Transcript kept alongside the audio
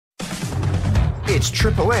It's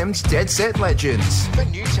Triple M's Dead Set Legends for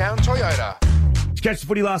Newtown Toyota. Did you catch the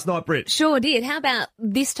footy last night, Britt? Sure did. How about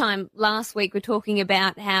this time last week? We're talking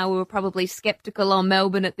about how we were probably sceptical on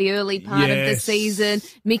Melbourne at the early part of the season.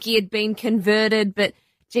 Mickey had been converted, but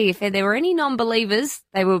gee, if there were any non-believers,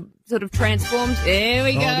 they were sort of transformed. There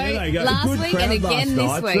we go. There they go. Last Good week crowd and again last this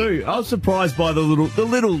night week. too. I was surprised by the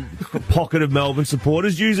little pocket of Melbourne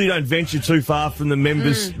supporters. Usually don't venture too far from the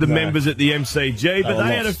members at the MCG, but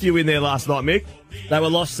they had a few in there last night, Mick. They were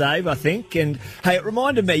lost save, I think. And, hey, it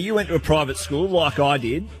reminded me, you went to a private school like I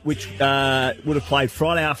did, which would have played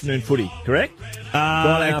Friday afternoon footy, correct?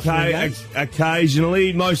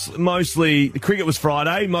 Occasionally. Mostly, the cricket was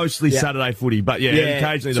Friday, mostly Saturday footy. But,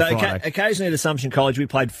 occasionally the Friday. Occasionally at Assumption College, we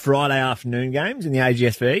played Friday afternoon games in the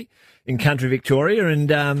AGSV in country Victoria. And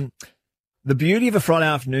the beauty of a Friday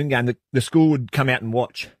afternoon game, the school would come out and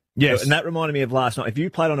watch. Yes. And that reminded me of last night. If you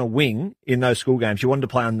played on a wing in those school games, you wanted to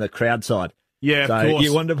play on the crowd side. Yeah, so of course.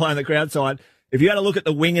 You wanted to play on the crowd side. If you had a look at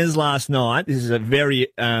the wingers last night, this is a very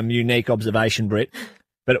unique observation, Britt,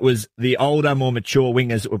 but it was the older, more mature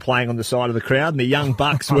wingers that were playing on the side of the crowd, and the young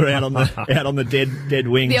bucks were out on the dead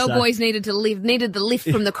wing. The old boys needed the lift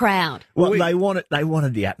from the crowd. Well, they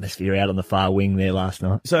wanted the atmosphere out on the far wing there last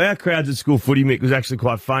night. So our crowds at school footy, Mick, was actually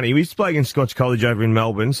quite funny. We used to play against Scotch College over in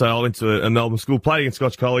Melbourne, so I went to a Melbourne school, played against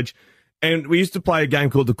Scotch College, and we used to play a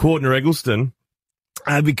game called the Courtner Eggleston.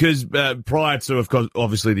 Because prior to, of course,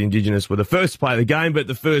 obviously the Indigenous were the first to play the game, but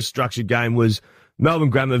the first structured game was Melbourne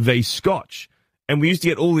Grammar v Scotch. And we used to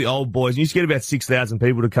get all the old boys, and used to get about 6,000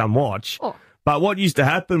 people to come watch. Oh. But what used to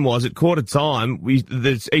happen was at quarter time,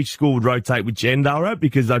 each school would rotate which end they were at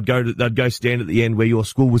because they'd go stand at the end where your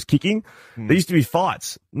school was kicking. There used to be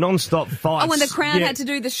fights, non-stop fights. Oh, when the crowd had to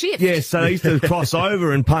do the shift. Yeah, so they used to cross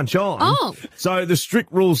over and punch on. Oh. So the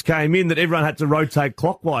strict rules came in that everyone had to rotate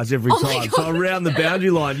clockwise every time. So around the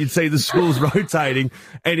boundary line, you'd see the schools rotating.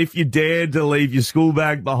 And if you dared to leave your school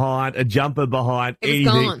bag behind, a jumper behind, anything,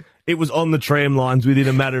 gone. It was on the tram lines within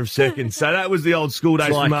a matter of seconds. So that was the old school days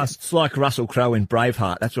from us. It's like Russell Crowe in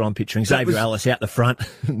Braveheart. That's what I'm picturing. Xavier Ellis out the front.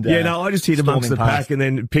 And, I just hid amongst the pack and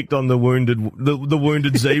then picked on the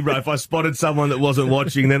wounded zebra. If I spotted someone that wasn't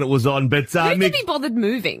watching, then it was on. But who could be bothered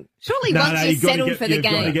moving? Surely once you're settled for the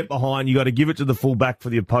game. You've got to get behind. You've got to give it to the full-back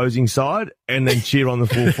for the opposing side and then cheer on the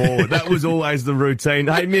full forward. That was always the routine.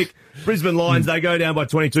 Hey, Mick, Brisbane Lions, they go down by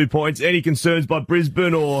 22 points. Any concerns by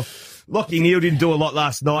Brisbane or... Lockie Neal didn't do a lot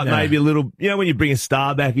last night. No. Maybe a little, when you bring a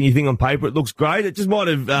star back and you think on paper it looks great, it just might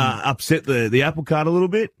have upset the apple cart a little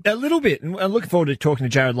bit. A little bit. And I'm looking forward to talking to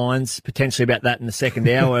Jared Lyons potentially about that in the second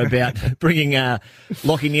hour, about bringing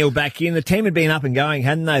Lockie Neal back in. The team had been up and going,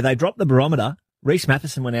 hadn't they? They dropped the barometer. Reece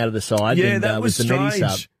Matheson went out of the side. Yeah, and, that was the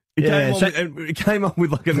strange. It came on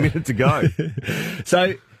with like a minute to go.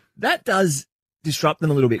 So that does disrupt them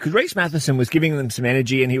a little bit because Reece Matheson was giving them some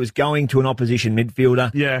energy and he was going to an opposition midfielder.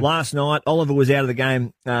 Yeah. Last night, Oliver was out of the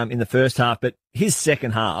game in the first half, but his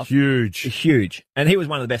second half... Huge. And he was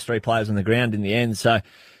one of the best three players on the ground in the end. So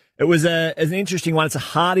it was an interesting one. It's a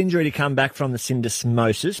hard injury to come back from, the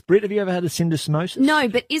syndesmosis. Britt, have you ever had a syndesmosis? No,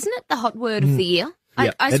 but isn't it the hot word of the year?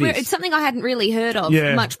 I swear, it's something I hadn't really heard of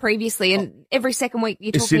much previously, and every second week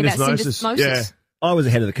you're talking about syndesmosis. Yeah. I was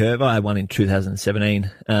ahead of the curve. I had one in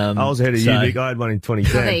 2017. I was ahead of you, Nick. I had one in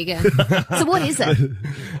 2010. There you go. So what is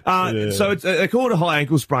it? So they call it a high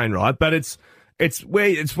ankle sprain, right? But it's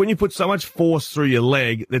when you put so much force through your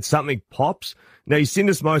leg that something pops. Now, your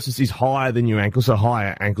syndesmosis is higher than your ankle, so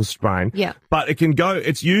higher ankle sprain. Yeah. But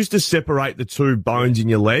it's used to separate the two bones in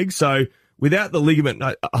your leg. So without the ligament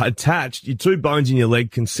attached, your two bones in your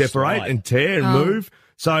leg can separate and tear and move.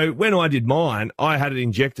 So when I did mine, I had it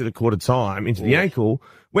injected a quarter time into the ankle,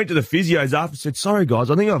 went to the physios after, said, sorry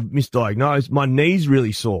guys, I think I've misdiagnosed. My knee's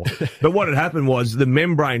really sore. But what had happened was the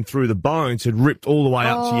membrane through the bones had ripped all the way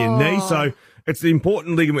up to your knee. So it's the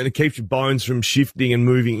important ligament that keeps your bones from shifting and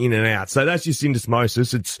moving in and out. So that's your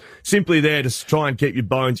syndesmosis. It's simply there to try and keep your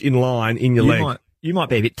bones in line in your leg. You might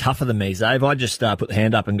be a bit tougher than me, Zave. I just put the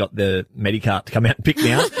hand up and got the Medicart to come out and pick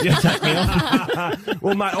me up. Take me off.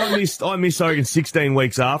 Well, mate, I missed, I reckon, 16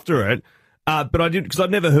 weeks after it. But I did, because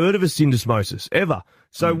I'd never heard of a syndesmosis, ever.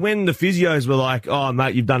 So when the physios were like, oh,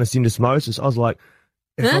 mate, you've done a syndesmosis, I was like,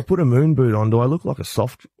 if I put a moon boot on, do I look like a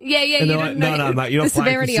soft? Yeah. And they're like, no, mate, you're not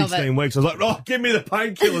playing for 16 weeks. I was like, oh, give me the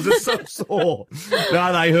painkillers. It's so sore.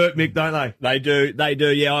 No, they hurt, Mick, don't they? They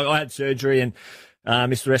do. Yeah, I had surgery and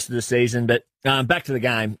missed the rest of the season. But back to the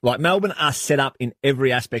game. Like, Melbourne are set up in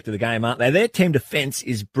every aspect of the game, aren't they? Their team defence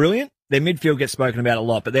is brilliant. Their midfield gets spoken about a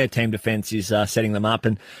lot, but their team defence is setting them up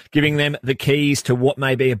and giving them the keys to what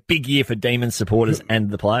may be a big year for Demons supporters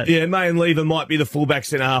and the players. Yeah, Mayen Lever might be the fullback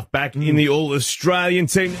centre-half back in the All-Australian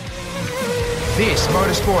team. This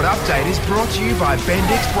motorsport update is brought to you by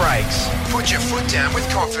Bendix Brakes. Put your foot down with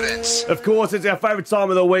confidence. Of course, it's our favourite time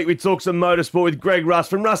of the week. We talk some motorsport with Greg Rust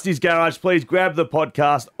from Rusty's Garage. Please grab the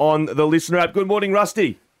podcast on the Listener app. Good morning,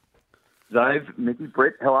 Rusty. Dave, Mickey,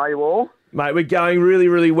 Brett, how are you all? Mate, we're going really,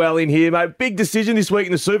 really well in here, mate. Big decision this week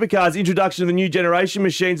in the supercars. Introduction of the new generation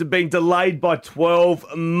machines have been delayed by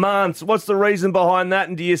 12 months. What's the reason behind that,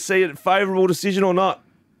 and do you see it a favourable decision or not?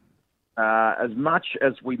 As much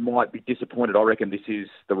as we might be disappointed, I reckon this is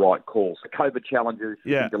the right call. So COVID challenges,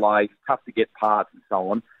 delays, tough to get parts and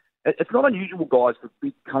so on. It's not unusual, guys, for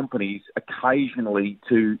big companies occasionally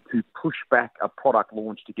to push back a product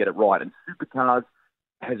launch to get it right. And supercars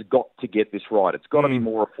has got to get this right. It's got to be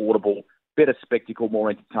more affordable, better spectacle,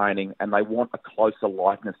 more entertaining, and they want a closer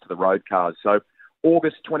likeness to the road cars. So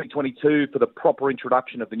August 2022 for the proper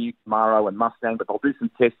introduction of the new Camaro and Mustang, but they'll do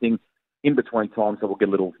some testing in between time, so we'll get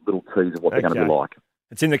a little tease of what they're going to be like.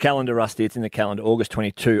 It's in the calendar, Rusty. It's in the calendar, August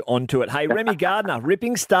 22. On to it. Hey, Remy Gardner,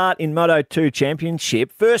 ripping start in Moto2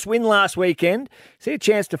 Championship. First win last weekend. See a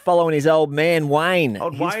chance to follow in his old man, Wayne.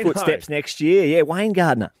 His footsteps next year. Yeah, Wayne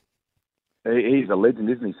Gardner. He's a legend,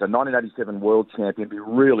 isn't he? So 1987 world champion. It'd be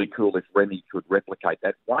really cool if Remy could replicate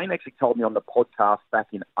that. Wayne actually told me on the podcast back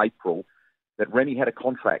in April that Remy had a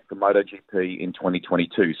contract for MotoGP in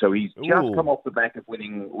 2022. So he's just come off the back of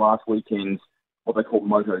winning last weekend's what they call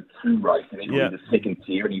Moto2 race, and he's in the second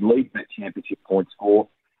tier, and he leads that championship point score.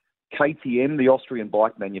 KTM, the Austrian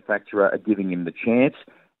bike manufacturer, are giving him the chance.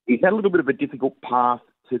 He's had a little bit of a difficult path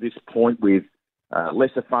to this point with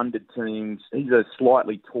lesser funded teams. He's a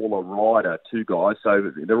slightly taller rider too, guys,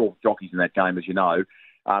 so they're all jockeys in that game, as you know.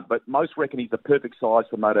 But most reckon he's the perfect size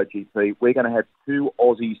for MotoGP. We're going to have two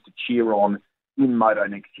Aussies to cheer on in Moto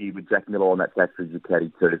next year with Jack Miller on that factory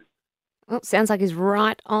Ducati too. Well, sounds like he's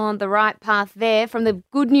right on the right path there. From the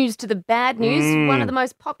good news to the bad news, one of the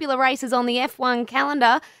most popular races on the F1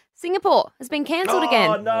 calendar, Singapore, has been cancelled again.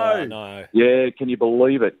 Oh, no. Yeah, can you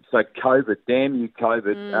believe it? So COVID, damn you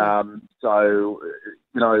COVID.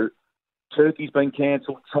 Turkey's been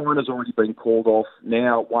cancelled. China's already been called off.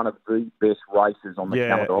 Now one of the best races on the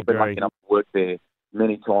calendar. I've been lucky enough to work there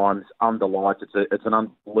many times under lights. It's an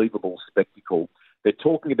unbelievable spectacle. They're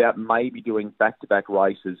talking about maybe doing back-to-back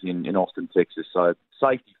races in Austin, Texas. So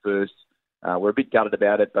safety first. We're a bit gutted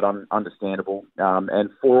about it, but understandable. And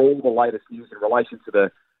for all the latest news in relation to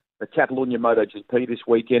the Catalunya MotoGP this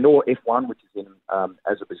weekend, or F1, which is in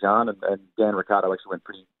Azerbaijan, and Dan Ricciardo actually went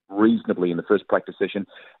pretty reasonably in the first practice session.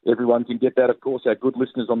 Everyone can get that, of course. Our good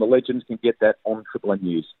listeners on the Legends can get that on Triple M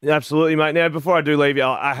News. Absolutely, mate. Now, before I do leave you,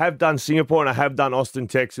 I have done Singapore and I have done Austin,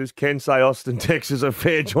 Texas. Can say Austin, Texas, a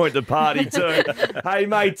fair joint to party too. Hey,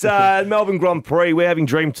 mate, Melbourne Grand Prix, we're having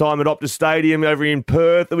dream time at Optus Stadium over in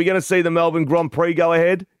Perth. Are we going to see the Melbourne Grand Prix go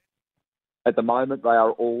ahead? At the moment, they are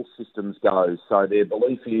all systems go. So their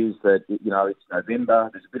belief is that, it's November.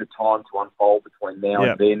 There's a bit of time to unfold between now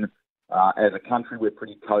and then. As a country, we're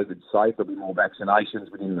pretty COVID safe. There'll be more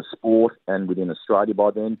vaccinations within the sport and within Australia by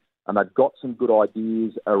then. And they've got some good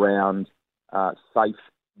ideas around safe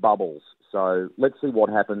bubbles. So let's see what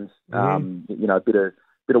happens. A bit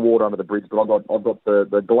of water under the bridge. But I've got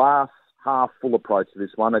the glass half full approach to this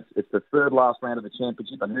one. It's the third last round of the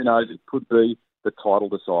championship, and who knows, it could be the title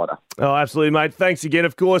decider. Oh, absolutely, mate. Thanks again.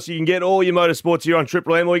 Of course, you can get all your motorsports here on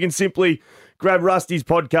Triple M, or you can simply grab Rusty's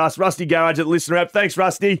podcast, Rusty Garage at Listener app. Thanks,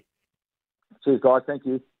 Rusty. Cheers, guys. Thank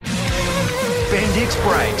you. Bendix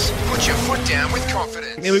Brakes. Put your foot down with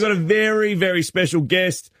confidence. Yeah, we've got a very, very special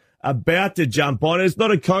guest about to jump on. It's not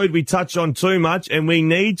a code we touch on too much, and we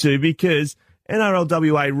need to because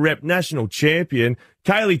NRLWA rep national champion,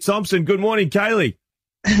 Kaylee Thompson. Good morning, Kaylee.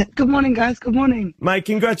 Good morning, guys. Good morning. Mate,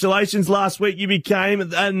 congratulations. Last week you became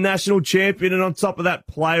a national champion and on top of that,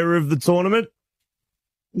 player of the tournament.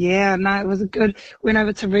 Yeah, no, it was a good win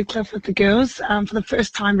over to Redcliffe with the girls for the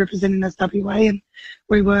first time representing us WA, and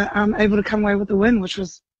we were able to come away with the win, which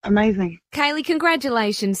was amazing. Kaylee,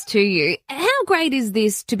 congratulations to you. How great is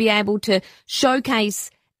this to be able to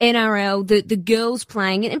showcase NRL, the girls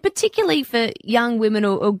playing, and particularly for young women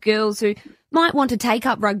or girls who might want to take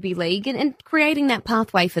up rugby league and creating that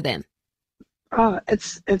pathway for them? Oh,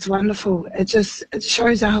 it's wonderful. It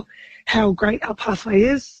shows how great our pathway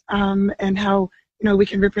is, and how we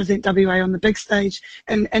can represent WA on the big stage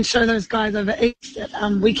and show those guys over east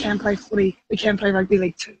that we can play footy, we can play rugby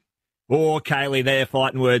league too. Oh, Kaylee, they're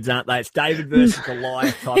fighting words, aren't they? It's David versus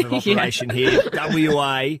Goliath type of operation here.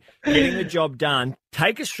 WA getting the job done.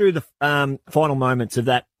 Take us through the final moments of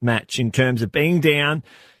that match in terms of being down.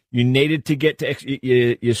 You needed to get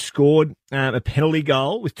to you scored a penalty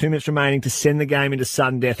goal with 2 minutes remaining to send the game into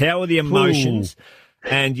sudden death. How were the emotions? Ooh.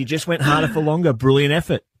 And you just went harder for longer. Brilliant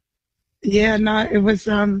effort. Yeah, no, it was,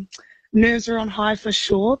 nerves were on high for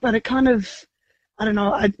sure, but it kind of, I don't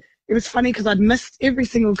know, it was funny because I'd missed every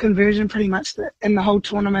single conversion pretty much in the whole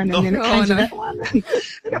tournament, and then it came to that one, and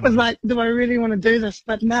it was like, do I really want to do this?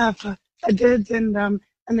 But no, I did, and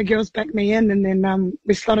the girls backed me in, and then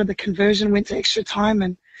we slotted the conversion, went to extra time,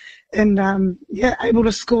 and able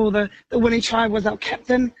to score the winning try was our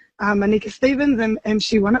captain, Anika Stevens, and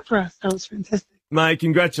she won it for us. That was fantastic. Mate,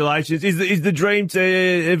 congratulations. Is the dream to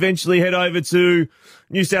eventually head over to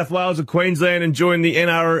New South Wales or Queensland and join the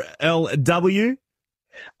NRLW?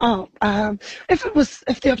 Oh, if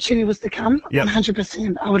the opportunity was to come,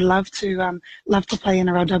 100%, I would love to play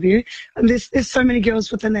NRLW. And there's so many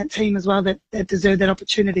girls within that team as well that deserve that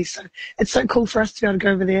opportunity. So it's so cool for us to be able to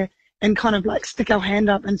go over there and kind of like stick our hand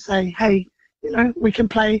up and say, hey, we can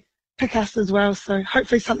play, pick us as well. So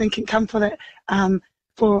hopefully something can come for that,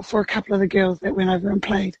 for a couple of the girls that went over and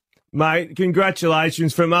played. Mate,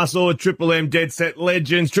 congratulations from us all, Triple M Dead Set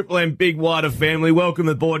Legends, Triple M Big Wider family. Welcome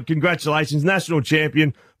aboard. Congratulations, national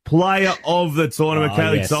champion, player of the tournament,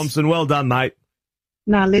 Kaylee Thompson. Well done, mate.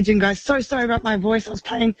 Nah, legend, guys. So sorry about my voice. I was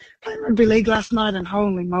playing rugby league last night, and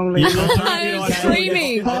holy moly.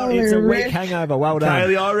 Screaming. It's a weak hangover. Well done.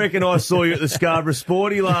 Kaylee, I reckon I saw you at the Scarborough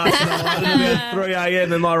Sporty last night at about 3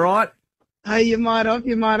 a.m. Am I right? Hey, you might have.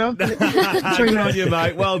 Good on you,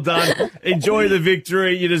 mate. Well done. Enjoy the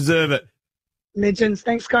victory. You deserve it. Legends.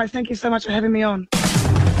 Thanks, guys. Thank you so much for having me on.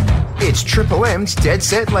 It's Triple M's Dead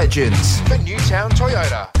Set Legends for Newtown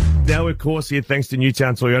Toyota. Now, of course, here, thanks to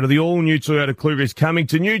Newtown Toyota, the all-new Toyota Kluger is coming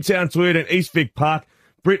to Newtown Toyota in East Vic Park.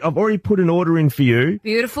 Britt, I've already put an order in for you.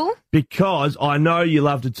 Beautiful. Because I know you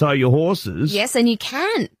love to tow your horses. Yes, and you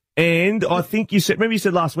can. And I think you said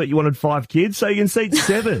last week you wanted 5 kids, so you can seat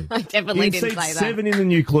 7. I definitely didn't say that. You can seat 7 in the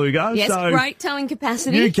new Kluger. Yes, so great towing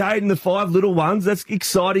capacity. You, Kate, and the 5 little ones. That's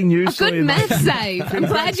exciting news for you. Good maths, Dave. I'm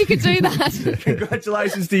glad you could do that.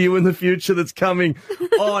 Congratulations to you in the future that's coming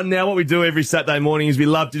on. Now, what we do every Saturday morning is we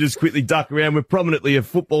love to just quickly duck around. We're prominently a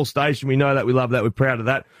football station. We know that. We love that. We're proud of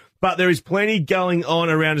that. But there is plenty going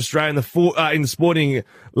on around Australia in the sporting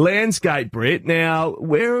landscape, Britt. Now,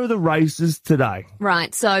 where are the races today?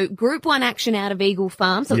 Right, so Group 1 action out of Eagle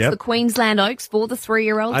Farm. So it's the Queensland Oaks for the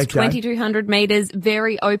 3-year-olds, okay. 2,200 metres,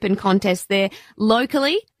 very open contest there.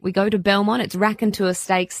 Locally, we go to Belmont. It's Racontua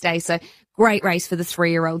Stakes Day, so great race for the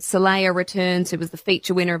 3-year-olds. Soleil returns, who was the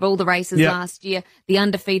feature winner of all the races last year. The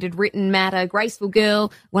undefeated Written Matter, Graceful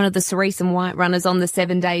Girl, one of the Cerise and White runners on the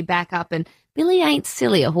 7-day backup, and Billy Ain't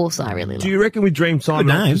Silly, a horse I really like. Do you reckon with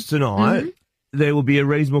Dreamtime Optus tonight, there will be a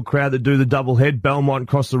reasonable crowd that do the double head, Belmont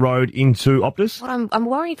cross the road into Optus? Well, I'm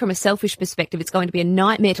worrying from a selfish perspective. It's going to be a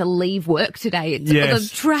nightmare to leave work today. It's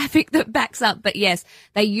the traffic that backs up. But yes,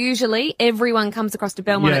 everyone comes across to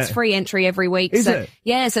Belmont. It's free entry every week. Is it?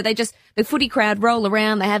 Yeah, so the footy crowd roll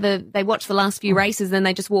around. They watch the last few races, then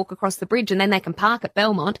they just walk across the bridge, and then they can park at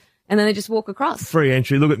Belmont. And then they just walk across. Free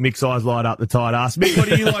entry. Look at Mick's eyes light up, the tight ass. Mick, what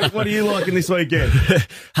do you like? What are you liking this weekend?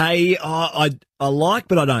 Hey, I like,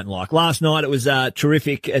 but I don't like. Last night it was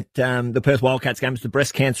terrific at the Perth Wildcats game. It's the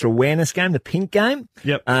breast cancer awareness game, the pink game.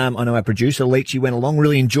 Yep. I know our producer, Leachy, went along,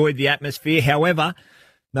 really enjoyed the atmosphere. However,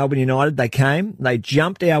 Melbourne United, they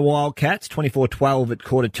jumped our Wildcats 24-12 at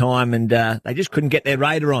quarter time, and they just couldn't get their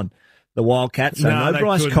radar on the Wildcats. So no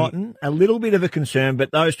Bryce Cotton, a little bit of a concern,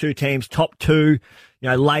 but those two teams, top 2,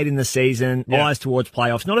 late in the season, eyes towards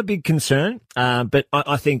playoffs. Not a big concern, but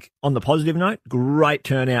I think on the positive note, great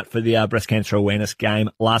turnout for the breast cancer awareness game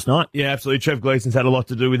last night. Yeah, absolutely. Trev Gleeson's had a lot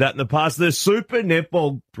to do with that in the past. The Super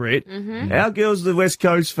Netball, Britt, our girls, the West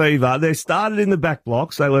Coast Fever, they started in the back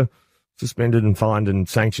blocks. They were suspended and fined and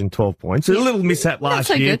sanctioned 12 points. A little mishap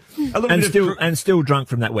last year. And still drunk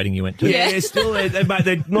from that wedding you went to. Yeah, still, mate,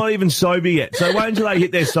 they're not even sober yet. So wait until they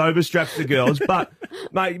hit their sober straps, the girls. But,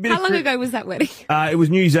 mate, how long ago was that wedding? It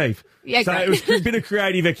was New Year's Eve. Yeah, so great. it was a bit of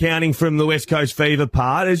creative accounting from the West Coast Fever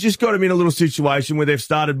part. It's just got them in a little situation where they've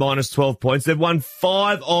started minus 12 points. They've won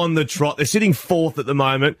 5 on the trot. They're sitting 4th at the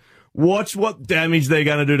moment. Watch what damage they're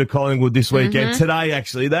going to do to Collingwood this weekend. Today,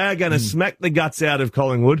 actually. They are going to smack the guts out of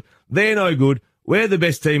Collingwood. They're no good. We're the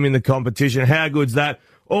best team in the competition. How good's that?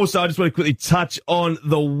 Also, I just want to quickly touch on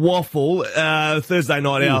the waffle. Thursday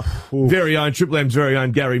night, our very own, Triple M's very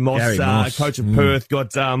own Gary Moss. Coach of Perth,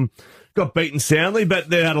 got beaten soundly, but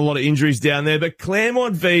they had a lot of injuries down there. But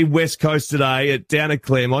Claremont v West Coast today down at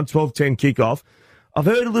Claremont, 12:10 kickoff. I've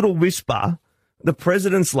heard a little whisper, the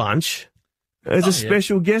President's Lunch. There's a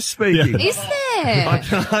special guest speaking. Is there? I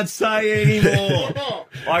can't say any more.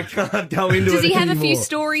 I can't go into it Does he have anymore. a few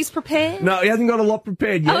stories prepared? No, he hasn't got a lot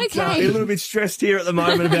prepared yet. Oh, okay. He's a little bit stressed here at the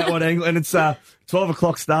moment about what angle, and it's 12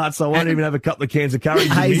 o'clock start, so I won't even have a couple of cans of curry.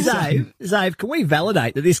 Hey, Zave, can we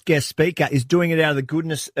validate that this guest speaker is doing it out of the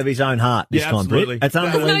goodness of his own heart this time, absolutely. Britt? It's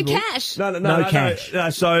unbelievable. No cash. No cash. No.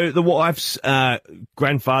 So the wife's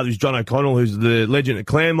grandfather is John O'Connell, who's the legend at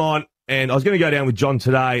Claremont, and I was going to go down with John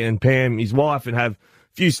today and Pam, his wife, and have a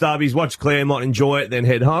few stubbies, watch Claremont, enjoy it, then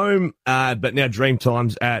head home. But now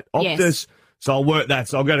Dreamtime's at Optus. Yes. So I'll work that.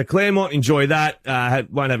 So I'll go to Claremont, enjoy that.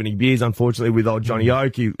 Won't have any beers, unfortunately, with old Johnny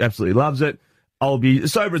Oak. He absolutely loves it. I'll be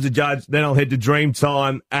sober as a judge. Then I'll head to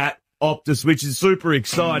Dreamtime at Optus, which is super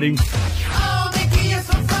exciting.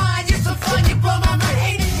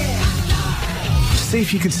 See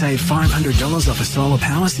if you could save $500 off a solar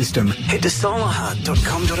power system. Head to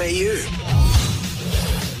solarhut.com.au.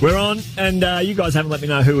 We're on, and you guys haven't let me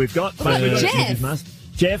know who we've got. Jeff.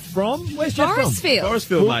 Jeff from? Where's Jeff Forestfield.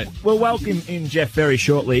 Forestfield, mate. We'll welcome in Jeff very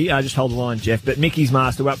shortly. Just hold the line, Jeff. But Mickey's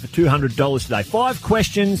Master, we're up for $200 today. 5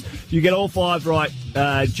 questions. You get all 5 right,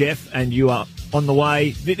 Jeff, and you are on the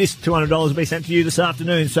way. This $200 will be sent to you this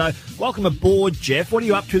afternoon. So welcome aboard, Jeff. What are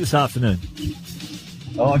you up to this afternoon?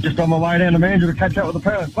 Oh, just on my way down to Mandurah to catch up with the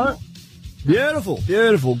parents, mate.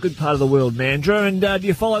 Beautiful. Good part of the world, Mandurah. And do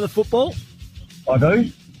you follow the football? I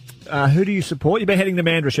do. Who do you support? You've been heading to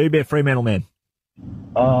Mandurah, so you be a Fremantle man.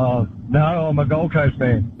 No, I'm a Gold Coast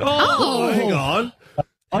fan. Oh, hang on.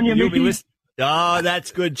 On your You'll be Mickey. listening. Oh,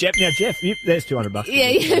 that's good, Jeff. Now, Jeff, there's $200.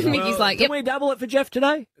 Yeah. Mickey's like, Can yep. we double it for Jeff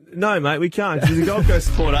today? No, mate, we can't. She's a Gold Coast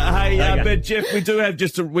supporter. Hey, Okay. but Jeff, we do have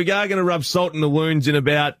we are going to rub salt in the wounds in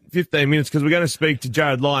about 15 minutes because we're going to speak to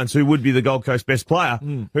Jared Lyons, who would be the Gold Coast best player,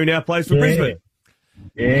 who now plays for Brisbane.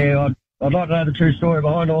 Yeah, I'd like to know the true story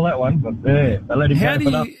behind all that one, but yeah, they let him camp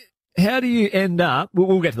it up. How do you end up?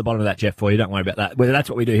 We'll get to the bottom of that, Jeff, for you. Don't worry about that. Well, that's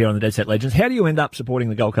what we do here on the Dead Set Legends. How do you end up supporting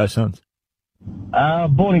the Gold Coast Suns?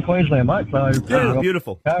 Born in Queensland, mate, so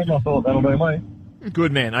Beautiful. I thought that'll do me.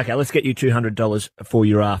 Good man. Okay, let's get you $200 for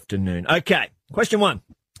your afternoon. Okay, question 1.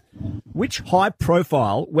 Which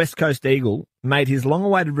high-profile West Coast Eagle made his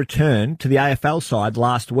long-awaited return to the AFL side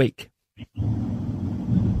last week?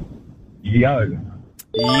 Yo.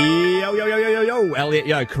 Yo. Elliot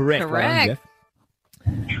Yo, correct. Well done,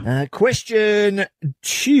 Jeff. Question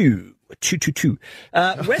 2. West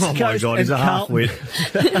Oh, my Coast God, he's and a Carlton.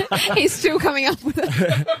 half-wit. He's still coming up with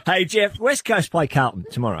it. Hey, Jeff, West Coast play Carlton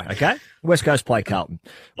tomorrow, okay? West Coast play Carlton.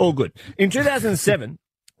 All good. In 2007,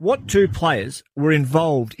 what 2 players were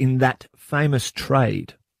involved in that famous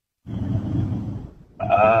trade?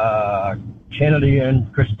 Kennedy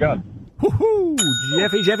and Chris Judd. Woohoo!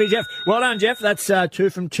 Jeff. Well done, Jeff. That's 2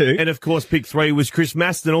 from 2. And, of course, pick 3 was Chris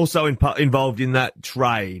Maston, also involved in that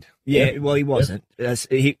trade. Yeah, well, he wasn't.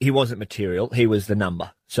 He wasn't material. He was the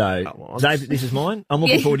number. So, Dave, this is mine. I'm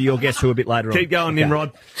looking forward to your guess who a bit later on. Keep going,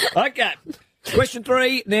 Nimrod. Okay. Question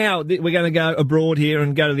 3. Now, we're going to go abroad here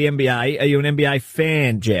and go to the NBA. Are you an NBA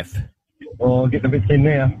fan, Jeff? Oh, getting a bit thin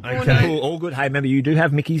now. Okay. Cool, all good. Hey, remember, you do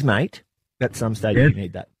have Mickey's mate. At some stage, you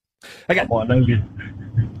need that. Okay. I know you.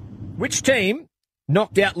 Which team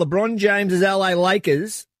knocked out LeBron James's LA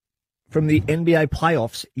Lakers from the NBA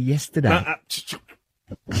playoffs yesterday?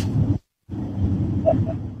 I'm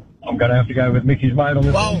going to have to go with Mickey's mate on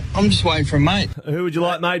this one. I'm just waiting for a mate. Who would you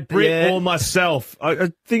like, mate? Britt or myself?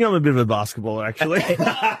 I think I'm a bit of a basketballer, actually.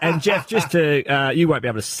 And Jeff, just to, you won't be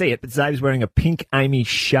able to see it, but Zave's wearing a pink Amy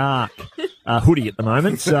Shark hoodie at the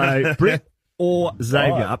moment. So Britt or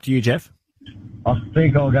Xavier, up to you, Jeff. I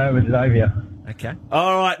think I'll go with Xavier. Okay.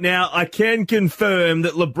 All right, now I can confirm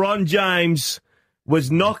that LeBron James was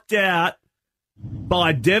knocked out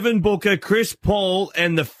by Devin Booker, Chris Paul,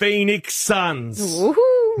 and the Phoenix Suns.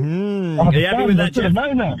 Woohoo. Are you happy with that, Jeff?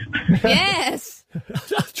 No, no. Yes.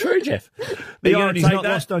 True, Jeff. The You gonna irony's take not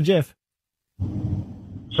that? lost on Jeff.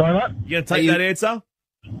 Sorry, mate? You going to take that answer?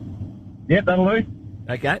 Yep, that'll do.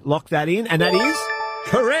 Okay, lock that in, and that is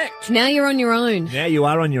correct. Now you're on your own. Now you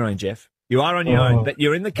are on your own, Jeff. You are on your own, but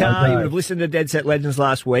you're in the car. Okay. You would have listened to Dead Set Legends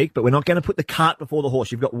last week, but we're not going to put the cart before the horse.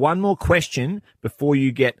 You've got one more question before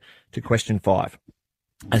you get to question 5.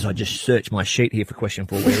 As I just search my sheet here for question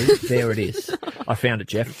 4, there it is. I found it,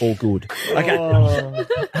 Jeff. All good. Okay.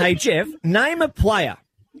 Hey, Jeff, name a player.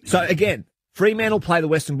 So, again, Fremantle play the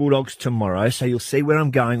Western Bulldogs tomorrow, so you'll see where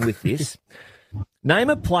I'm going with this. Name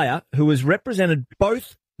a player who has represented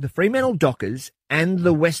both the Fremantle Dockers and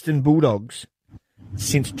the Western Bulldogs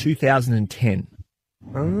since 2010.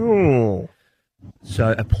 Oh.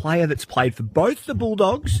 So a player that's played for both the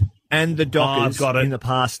Bulldogs and the Dockers got it. in the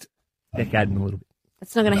past decade and a little bit.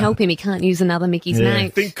 That's not going to help him. He can't use another Mickey's Yeah.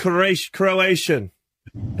 name. Think Croatian.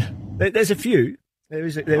 There's a few. There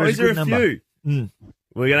is a Is there good a number. few?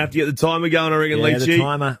 We're going to have to get the timer going, I reckon, Yeah, the Leachy.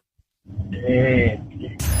 timer. Yeah.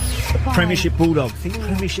 Premiership Bulldog. Think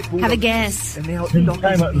Premiership Bulldog. Have a guess. And now Came up.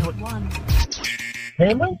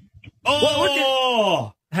 Hamlin?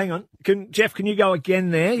 Oh! Hang on. Jeff, can you go again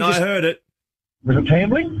there? No, I heard it. Was it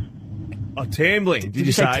Tambling? Oh, Tambling. Did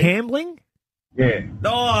you say Tambling? Yeah.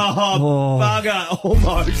 Oh, bugger.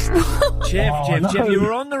 Almost. Jeff, you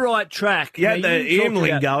were on the right track. You had Now, the talked Hamling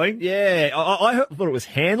about- going. Yeah, I thought it was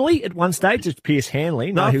Hanley at one stage. It's Pierce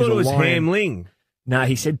Hanley. No, I he thought it was a lion. Hamling. No,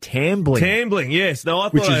 he said Tambling. Tambling, yes. No, I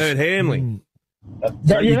Which thought I is- heard Hamling.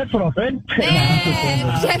 Yeah, that's what I said.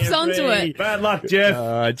 Yeah, Jeff's onto it. Bad luck,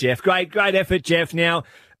 Jeff. Jeff, great effort, Jeff. Now,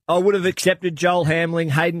 I would have accepted Joel Hamling,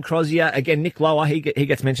 Hayden Crozier, again, Nick Lower. He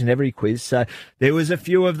gets mentioned every quiz, so there was a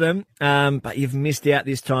few of them, but you've missed out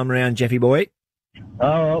this time around, Jeffy boy.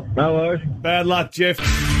 Oh, no worries. Bad luck, Jeff.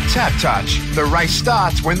 Tap Touch. The race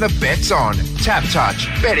starts when the bet's on. Tap Touch.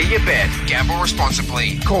 Better your bet. Gamble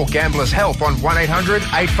responsibly. Call Gamblers Help on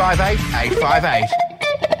 1-800-858-858.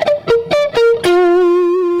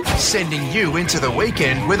 Sending you into the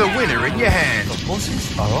weekend with a winner in your hand. The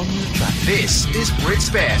horses are on the track. This is Brit's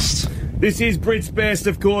Best. This is Brit's Best,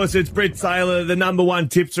 of course. It's Brit Taylor, the number one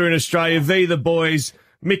tipster in Australia, V the boys,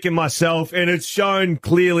 Mick and myself, and it's shown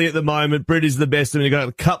clearly at the moment Brit is the best, and we've got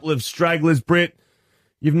a couple of stragglers. Brit,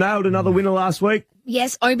 you've nailed another winner last week.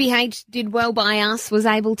 Yes, OBH did well by us, was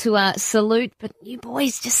able to salute, but you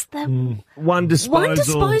boys just the One disposal. one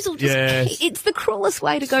disposal. Just, Yes. It's the cruelest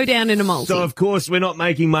way to go down in a multi. So, of course, we're not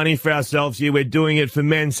making money for ourselves here. We're doing it for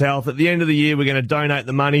men's health. At the end of the year, we're going to donate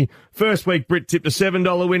the money. First week, Brit tipped a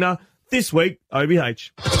 $7 winner. This week,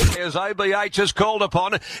 OBH. As OBH is called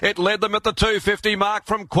upon, it led them at the 250 mark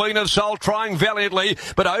from Queen of Soul, trying valiantly,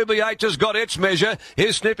 but OBH has got its measure.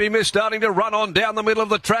 Here's Snippy Miss starting to run on down the middle of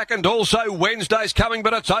the track, and also Wednesday's coming,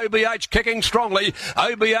 but it's OBH kicking strongly.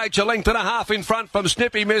 OBH a length and a half in front from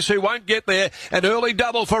Snippy Miss, who won't get there. An early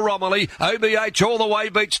double for Romilly. OBH all the way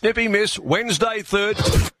beats Snippy Miss. Wednesday third.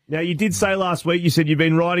 Now, you did say last week, you said you've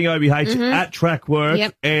been riding OBH at track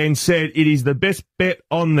work and said it is the best bet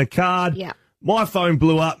on the card. Yep. My phone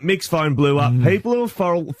blew up. Mick's phone blew up. People who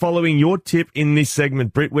are following your tip in this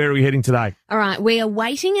segment. Britt, where are we heading today? All right, we are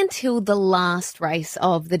waiting until the last race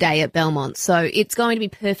of the day at Belmont, so it's going to be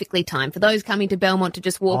perfectly timed for those coming to Belmont to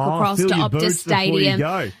just walk across fill to your Optus boots before you Stadium.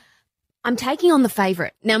 go. I'm taking on the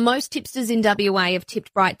favourite. Now, most tipsters in WA have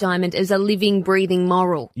tipped Bright Diamond as a living, breathing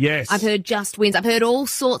moral. Yes. I've heard just wins. I've heard all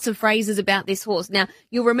sorts of phrases about this horse. Now,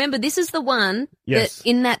 you'll remember this is the one Yes. that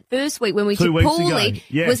in that first week when we 2 tipped weeks poorly ago.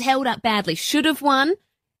 Yes. was held up badly. Should have won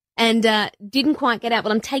and didn't quite get out.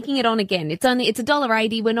 But I'm taking it on again. It's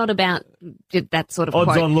 $1.80. We're not about that sort of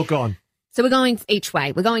Odds quote. on, look on. So we're going each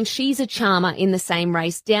way. We're going She's a Charmer in the same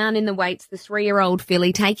race. Down in the weights, the 3-year-old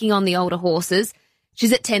filly taking on the older horses.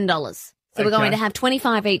 She's at $10. So we're Okay. going to have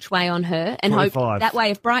 25 each way on her and hope 25. that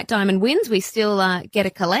way if Bright Diamond wins, we still get a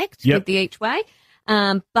collect Yep. with the each way.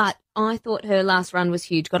 But I thought her last run was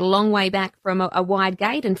huge. Got a long way back from a wide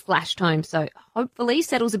gate and flashed home. So hopefully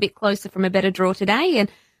settles a bit closer from a better draw today and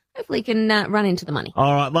hopefully can run into the money.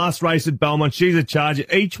 All right, last race at Belmont. She's a charger.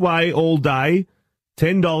 Each way, all day.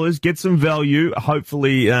 $10, get some value.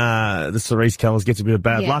 Hopefully, the Cerise Colours gets a bit of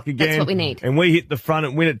bad Yeah, luck again. that's what we need. And we hit the front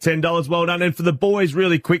and win at $10. Well done. And for the boys,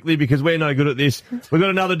 really quickly, because we're no good at this, we've got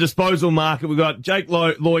another disposal market. We've got Jake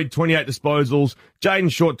Lloyd, 28 disposals.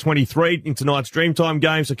 Jaden Short, 23 in tonight's Dreamtime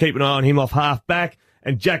game, so keep an eye on him off half back.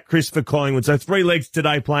 And Jack Chris for Collingwood. So 3 legs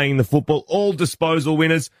today playing in the football. All disposal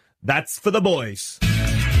winners. That's for the boys.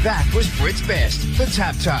 That was Brit's Best, the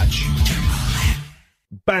Tap Touch.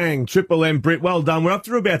 Bang, Triple M, Brit. Well done. We're up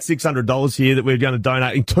to about $600 here that we're going to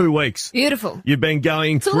donate in 2 weeks. Beautiful. You've been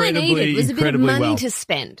going That's all I needed was a bit of incredibly money well. to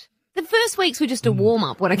spend. The first weeks were just a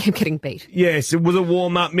warm-up when I kept getting beat. Yes, it was a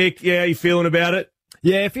warm-up, Mick. Yeah, you feeling about it?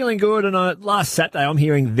 Yeah, feeling good. And last Saturday, I'm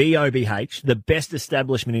hearing the OBH, the best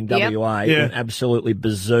establishment in Yep. WA, Yeah. went absolutely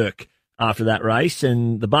berserk after that race.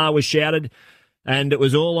 And the bar was shouted, and it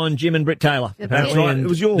was all on Jim and Britt Taylor. That's apparently, right. and it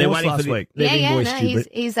was your they're horse waiting last for week. their invoice no, due, Britt.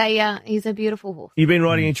 he's a beautiful horse. You've been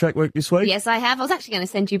riding any track work this week? Yes, I have. I was actually going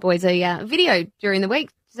to send you boys a video during the week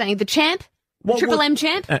saying the champ, What Triple would- M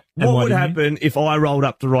champ. And What why would didn't you? happen if I rolled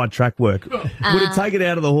up to ride track work? Would it take it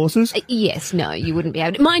out of the horses? Yes, no, you wouldn't be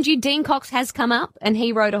able to. Mind you, Dean Cox has come up and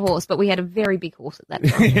he rode a horse, but we had a very big horse at that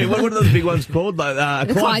time. What are those big ones called? Like,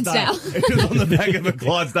 The Clydesdale. Clydesdale. It was on the back of a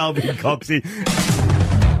Clydesdale, big Coxie.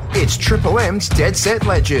 It's Triple M's Dead Set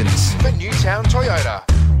Legends for Newtown Toyota.